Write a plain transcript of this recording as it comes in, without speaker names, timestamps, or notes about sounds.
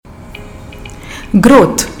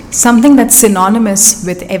Growth, something that's synonymous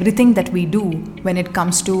with everything that we do when it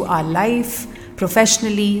comes to our life,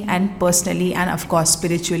 professionally and personally, and of course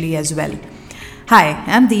spiritually as well. Hi,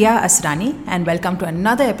 I'm Diya Asrani and welcome to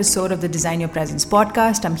another episode of the Design Your Presence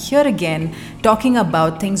podcast. I'm here again talking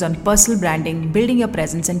about things on personal branding, building your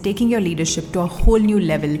presence and taking your leadership to a whole new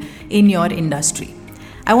level in your industry.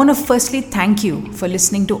 I want to firstly thank you for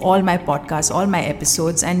listening to all my podcasts, all my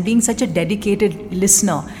episodes, and being such a dedicated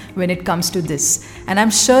listener when it comes to this. And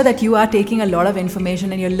I'm sure that you are taking a lot of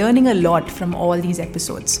information and you're learning a lot from all these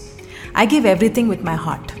episodes. I give everything with my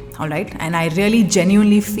heart, all right? And I really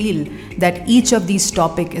genuinely feel that each of these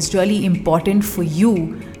topics is really important for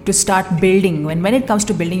you to start building. When it comes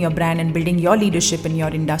to building your brand and building your leadership in your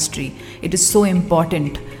industry, it is so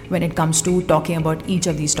important when it comes to talking about each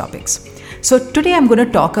of these topics. So today I'm going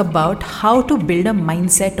to talk about how to build a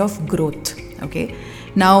mindset of growth. Okay.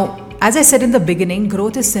 Now, as I said in the beginning,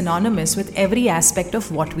 growth is synonymous with every aspect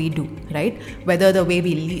of what we do, right? Whether the way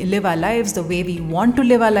we live our lives, the way we want to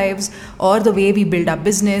live our lives, or the way we build our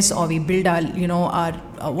business, or we build our,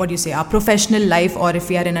 our professional life, or if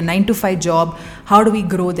we are in a 9-to-5 job, how do we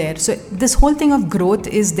grow there? So this whole thing of growth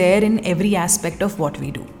is there in every aspect of what we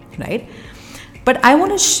do, right? But I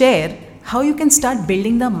want to share how you can start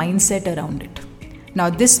building the mindset around it. Now,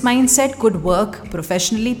 this mindset could work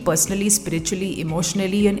professionally, personally, spiritually,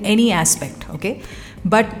 emotionally, in any aspect, okay?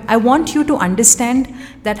 But I want you to understand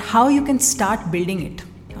that how you can start building it,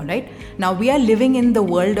 all right? Now, we are living in the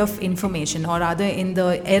world of information, or rather in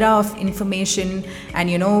the era of information and,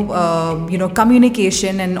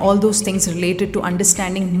 communication and all those things related to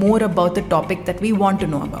understanding more about the topic that we want to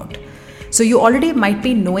know about. So you already might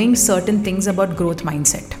be knowing certain things about growth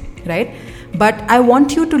mindset, right? But I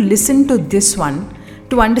want you to listen to this one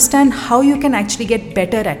to understand how you can actually get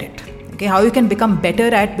better at it, okay? How you can become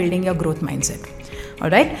better at building your growth mindset, all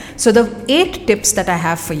right? So the 8 tips that I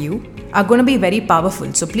have for you are going to be very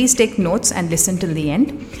powerful. So please take notes and listen till the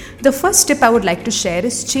end. The first tip I would like to share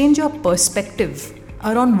is change your perspective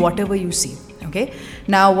around whatever you see, okay?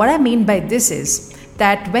 Now, what I mean by this is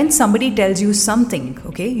that when somebody tells you something,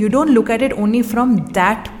 okay, you don't look at it only from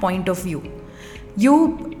that point of view.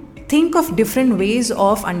 You think of different ways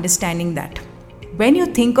of understanding that. When you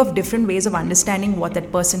think of different ways of understanding what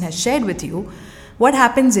that person has shared with you, what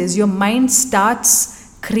happens is your mind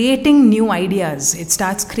starts creating new ideas. It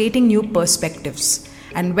starts creating new perspectives.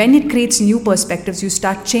 And when it creates new perspectives, you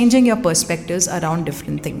start changing your perspectives around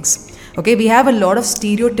different things. Okay, we have a lot of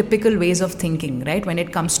stereotypical ways of thinking, right? When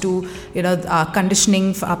it comes to, our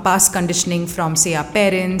conditioning, our past conditioning from, say, our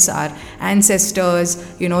parents, our ancestors,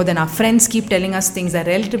 then our friends keep telling us things, our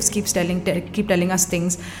relatives keep telling us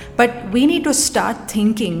things. But we need to start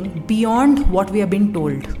thinking beyond what we have been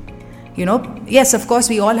told. Yes, of course,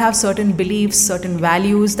 we all have certain beliefs, certain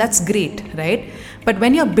values. That's great, right? But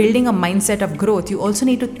when you're building a mindset of growth, you also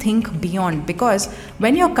need to think beyond, because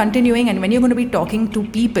when you're continuing and when you're going to be talking to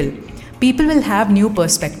people will have new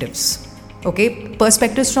perspectives, okay?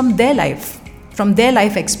 Perspectives from their life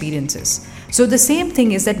experiences. So the same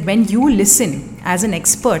thing is that when you listen as an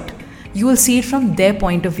expert, you will see it from their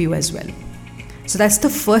point of view as well. So that's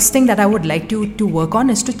the first thing that I would like you to work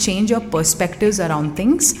on, is to change your perspectives around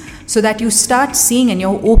things so that you start seeing and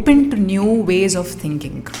you're open to new ways of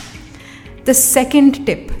thinking. The second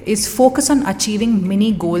tip is focus on achieving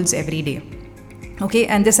mini goals every day. Okay,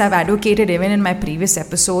 and this I've advocated even in my previous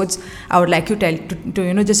episodes. I would like to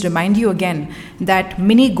just remind you again that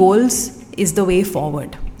mini goals is the way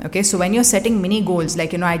forward. Okay, so when you're setting mini goals,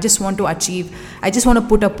 like, I just want to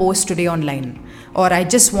put a post today online, or I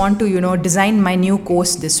just want to, design my new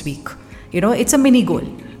course this week. It's a mini goal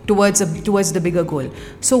towards the bigger goal.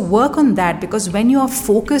 So work on that, because when you are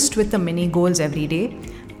focused with the mini goals every day,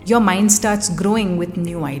 your mind starts growing with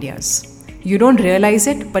new ideas. You don't realize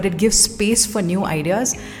it, but it gives space for new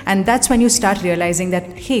ideas. And that's when you start realizing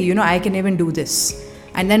that, hey, I can even do this.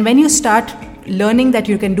 And then when you start learning that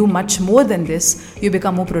you can do much more than this, you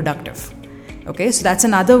become more productive. Okay, so that's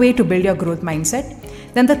another way to build your growth mindset.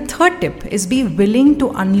 Then the third tip is be willing to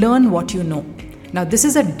unlearn what you know. Now, this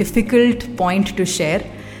is a difficult point to share,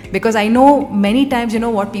 because I know many times,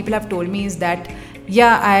 what people have told me is that,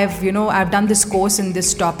 yeah, I've done this course in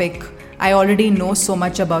this topic. I already know so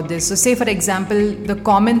much about this. So say, for example, the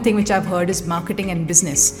common thing which I've heard is marketing and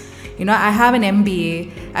business. I have an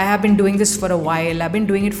MBA. I have been doing this for a while. I've been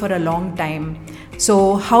doing it for a long time.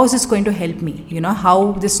 So how is this going to help me?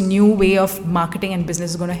 How this new way of marketing and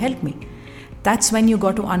business is going to help me? That's when you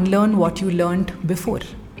got to unlearn what you learned before.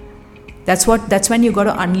 That's when you got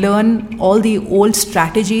to unlearn all the old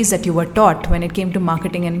strategies that you were taught when it came to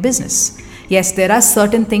marketing and business. Yes, there are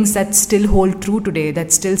certain things that still hold true today,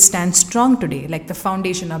 that still stand strong today, like the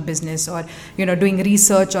foundation of business, or doing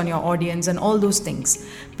research on your audience and all those things.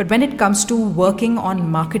 But when it comes to working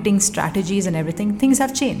on marketing strategies and everything, things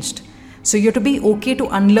have changed. So you have to be okay to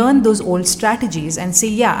unlearn those old strategies and say,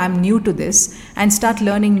 yeah, I'm new to this, and start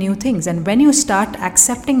learning new things. And when you start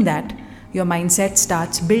accepting that, your mindset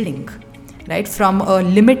starts building. Right? From a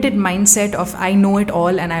limited mindset of I know it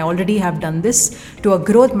all and I already have done this, to a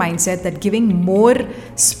growth mindset that giving more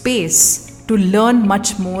space to learn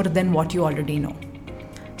much more than what you already know.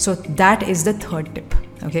 So that is the third tip.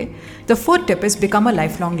 Okay. The fourth tip is become a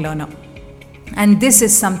lifelong learner. And this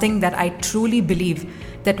is something that I truly believe,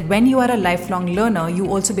 that when you are a lifelong learner, you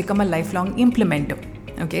also become a lifelong implementer.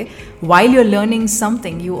 Okay, while you're learning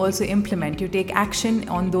something, you also implement, you take action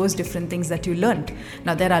on those different things that you learned.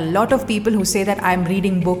 Now, there are a lot of people who say that I'm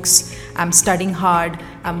reading books, I'm studying hard,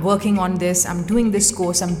 I'm working on this, I'm doing this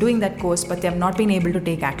course, I'm doing that course, but they have not been able to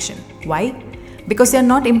take action. Why? Because they're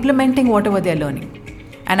not implementing whatever they're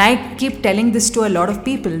learning. And I keep telling this to a lot of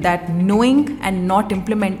people, that knowing and not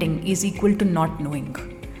implementing is equal to not knowing.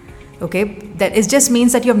 Okay, that it just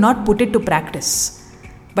means that you have not put it to practice.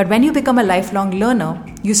 But when you become a lifelong learner,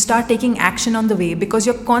 you start taking action on the way, because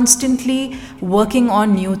you're constantly working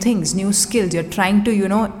on new things, new skills. You're trying to,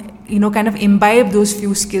 kind of imbibe those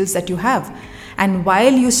few skills that you have. And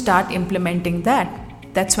while you start implementing that,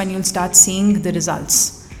 that's when you'll start seeing the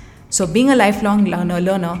results. So being a lifelong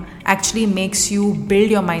learner actually makes you build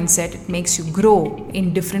your mindset. It makes you grow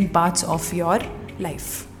in different parts of your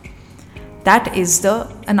life. That is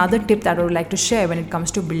another tip that I would like to share when it comes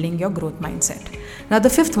to building your growth mindset. Now, the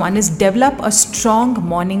fifth one is develop a strong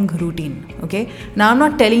morning routine. Okay. Now, I'm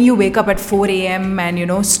not telling you wake up at 4 a.m.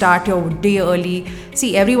 and, start your day early.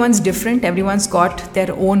 See, everyone's different. Everyone's got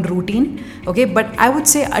their own routine. Okay. But I would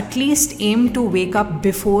say at least aim to wake up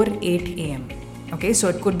before 8 a.m. Okay, so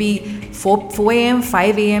it could be 4 a.m.,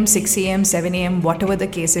 5 a.m., 6 a.m., 7 a.m., whatever the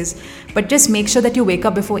case is. But just make sure that you wake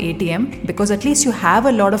up before 8 a.m. because at least you have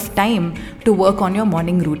a lot of time to work on your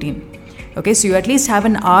morning routine. Okay, so you at least have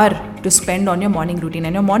an hour to spend on your morning routine.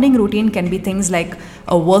 And your morning routine can be things like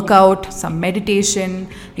a workout, some meditation,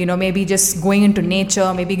 maybe just going into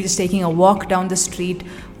nature, maybe just taking a walk down the street.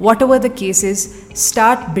 Whatever the case is,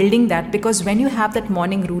 start building that, because when you have that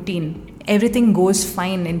morning routine, everything goes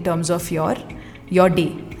fine in terms of your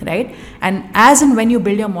day, right? And as and when you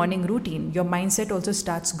build your morning routine, your mindset also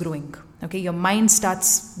starts growing. Okay, your mind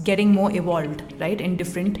starts getting more evolved, right, in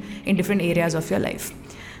different areas of your life.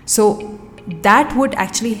 So that would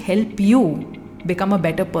actually help you become a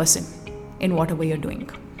better person in whatever you're doing.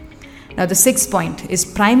 Now, the sixth point is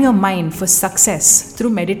prime your mind for success through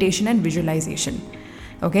meditation and visualization.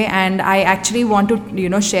 Okay, and I actually want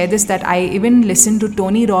to share this, that I even listen to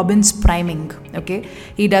Tony Robbins priming. Okay,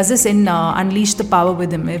 he does this in Unleash the Power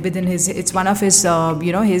within it's one of his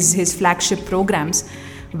his flagship programs,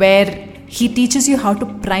 where he teaches you how to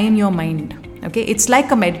prime your mind. Okay, it's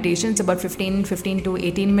like a meditation. It's about 15 to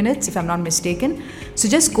 18 minutes, if I'm not mistaken. So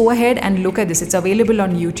just go ahead and look at this. It's available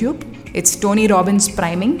on YouTube. It's Tony Robbins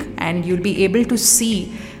priming, and you'll be able to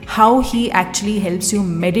see how he actually helps you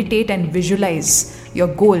meditate and visualize your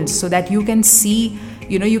goals, so that you can see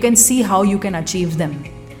how you can achieve them.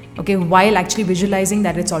 Okay, while actually visualizing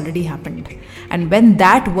that it's already happened. And when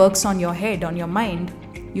that works on your head, on your mind,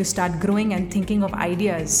 you start growing and thinking of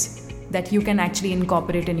ideas that you can actually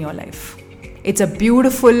incorporate in your life. It's a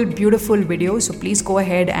beautiful, beautiful video. So please go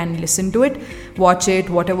ahead and listen to it, watch it,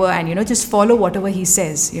 whatever, and just follow whatever he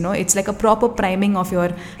says. It's like a proper priming of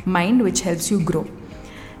your mind, which helps you grow.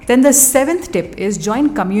 Then the seventh tip is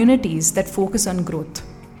join communities that focus on growth.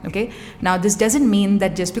 Okay. Now, this doesn't mean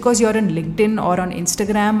that just because you're on LinkedIn or on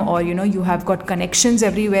Instagram, or you have got connections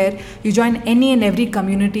everywhere, you join any and every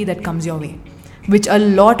community that comes your way, which a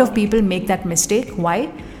lot of people make that mistake.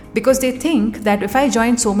 Why? Because they think that if I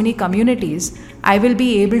join so many communities, I will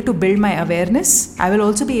be able to build my awareness. I will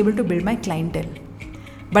also be able to build my clientele.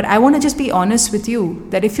 But I want to just be honest with you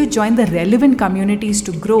that if you join the relevant communities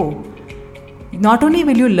to grow, not only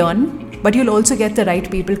will you learn, but you'll also get the right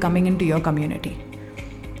people coming into your community.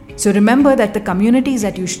 So remember that the communities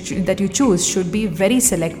that you choose should be very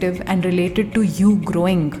selective and related to you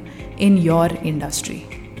growing in your industry.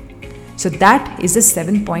 So that is the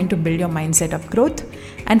seventh point to build your mindset of growth.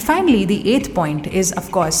 And finally, the eighth point is, of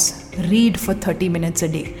course, read for 30 minutes a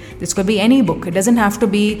day. This could be any book. It doesn't have to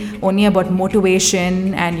be only about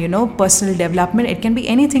motivation and, personal development. It can be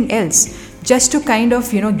anything else, just to kind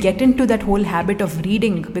of, get into that whole habit of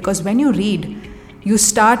reading. Because when you read, you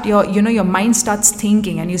start your mind starts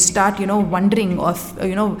thinking, and you start wondering or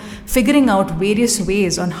figuring out various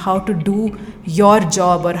ways on how to do your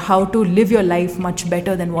job or how to live your life much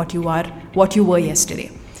better than what you were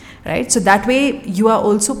yesterday, right? So that way you are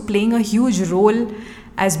also playing a huge role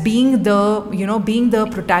as being the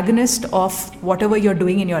protagonist of whatever you're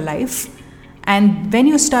doing in your life. And when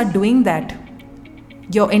you start doing that,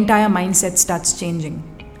 your entire mindset starts changing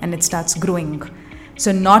and it starts growing.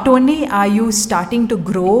 So not only are you starting to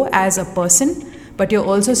grow as a person, but you're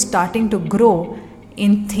also starting to grow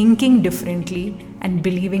in thinking differently and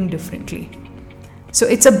believing differently. So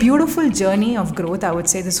it's a beautiful journey of growth, I would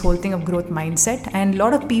say, this whole thing of growth mindset. And a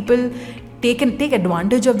lot of people take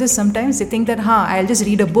advantage of this sometimes. They think that, I'll just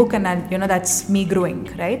read a book and that's me growing,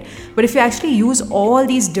 right? But if you actually use all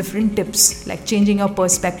these different tips, like changing your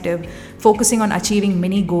perspective, focusing on achieving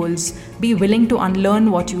many goals, be willing to unlearn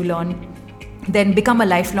what you learn, then become a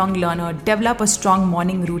lifelong learner, develop a strong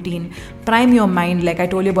morning routine, prime your mind, like I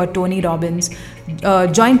told you about Tony Robbins,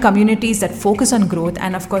 join communities that focus on growth,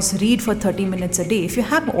 and of course read for 30 minutes a day. If you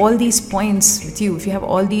have all these points with you, if you have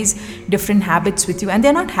all these different habits with you, and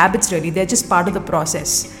they're not habits really, they're just part of the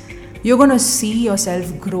process, you're going to see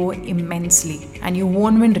yourself grow immensely, and you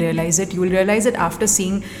won't even realize it. You will realize it after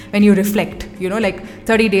seeing, when you reflect, like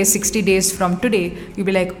 30 days, 60 days from today, you'll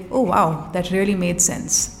be like, oh wow, that really made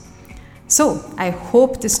sense. So I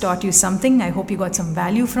hope this taught you something. I hope you got some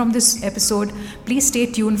value from this episode. Please stay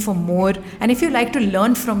tuned for more. And if you like to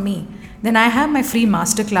learn from me, then I have my free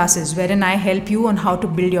masterclasses wherein I help you on how to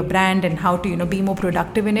build your brand and how to be more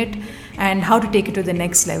productive in it and how to take it to the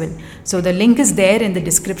next level. So the link is there in the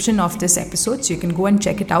description of this episode, so you can go and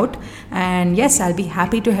check it out. And yes, I'll be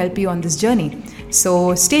happy to help you on this journey.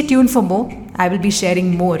 So stay tuned for more. I will be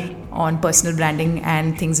sharing more on personal branding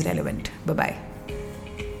and things relevant. Bye-bye.